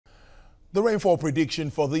The rainfall prediction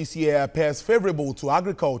for this year appears favorable to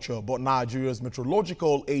agriculture, but Nigeria's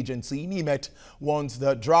meteorological agency, NIMET, warns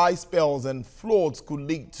that dry spells and floods could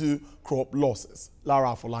lead to crop losses.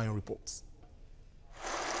 Rainfall reports.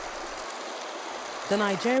 The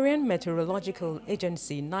Nigerian Meteorological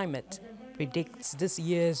Agency, NIMET, predicts this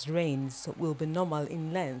year's rains will be normal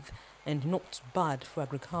in length and not bad for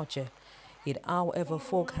agriculture. It, however,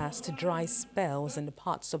 forecasts dry spells in the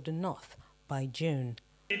parts of the north by June.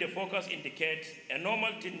 The forecast indicates a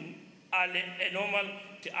normal to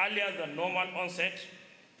earlier than normal onset,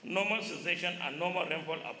 normal cessation and normal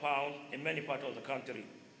rainfall are found in many parts of the country.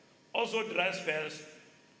 Also, dry spells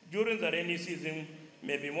during the rainy season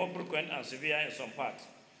may be more frequent and severe in some parts,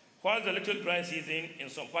 while the little dry season in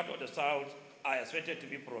some parts of the south are expected to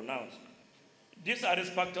be pronounced. These are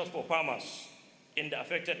risk factors for farmers in the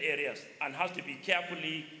affected areas and has to be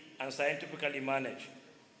carefully and scientifically managed.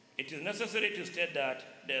 It is necessary to state that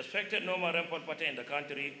the expected normal rainfall pattern in the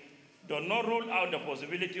country does not rule out the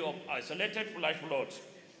possibility of isolated flash floods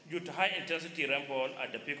due to high-intensity rainfall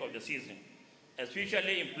at the peak of the season,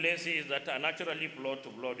 especially in places that are naturally prone to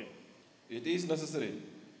flooding. It is necessary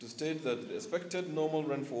to state that the expected normal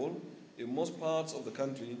rainfall in most parts of the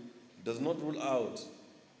country does not rule out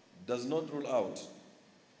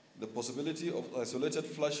the possibility of isolated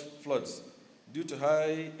flash floods due to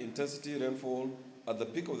high-intensity rainfall at the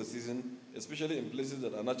peak of the season, especially in places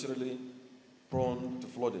that are naturally prone to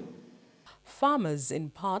flooding. Farmers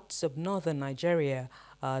in parts of northern Nigeria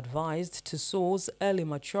are advised to source early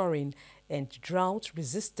maturing and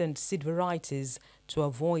drought-resistant seed varieties to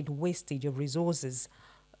avoid wastage of resources.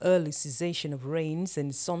 Early cessation of rains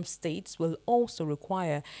in some states will also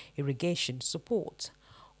require irrigation support.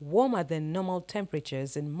 Warmer than normal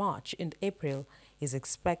temperatures in March and April is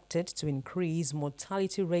expected to increase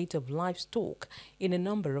mortality rate of livestock in a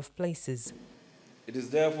number of places. It is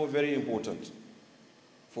therefore very important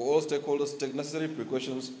for all stakeholders to take necessary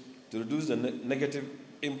precautions to reduce the negative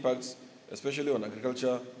impacts, especially on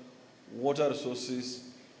agriculture, water resources,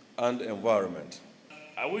 and environment.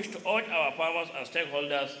 I wish to urge our farmers and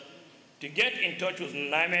stakeholders to get in touch with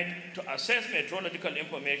NIMET to assess meteorological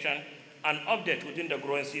information and update within the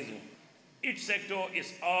growing season. Each sector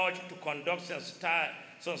is urged to conduct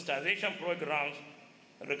sensitization programs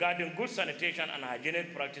regarding good sanitation and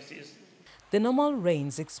hygienic practices. The normal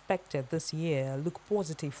rains expected this year look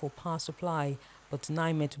positive for power supply, but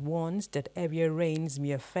NIMET warns that heavier rains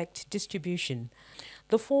may affect distribution.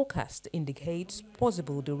 The forecast indicates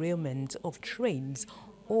possible derailment of trains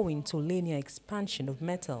owing to linear expansion of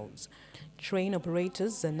metals. Train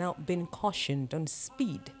operators are now being cautioned on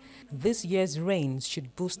speed. This year's rains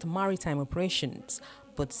should boost maritime operations,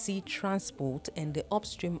 but sea transport and the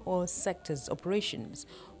upstream oil sector's operations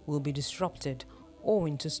will be disrupted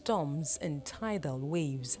owing to storms and tidal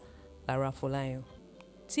waves. Rainfall,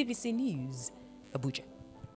 TVC News, Abuja.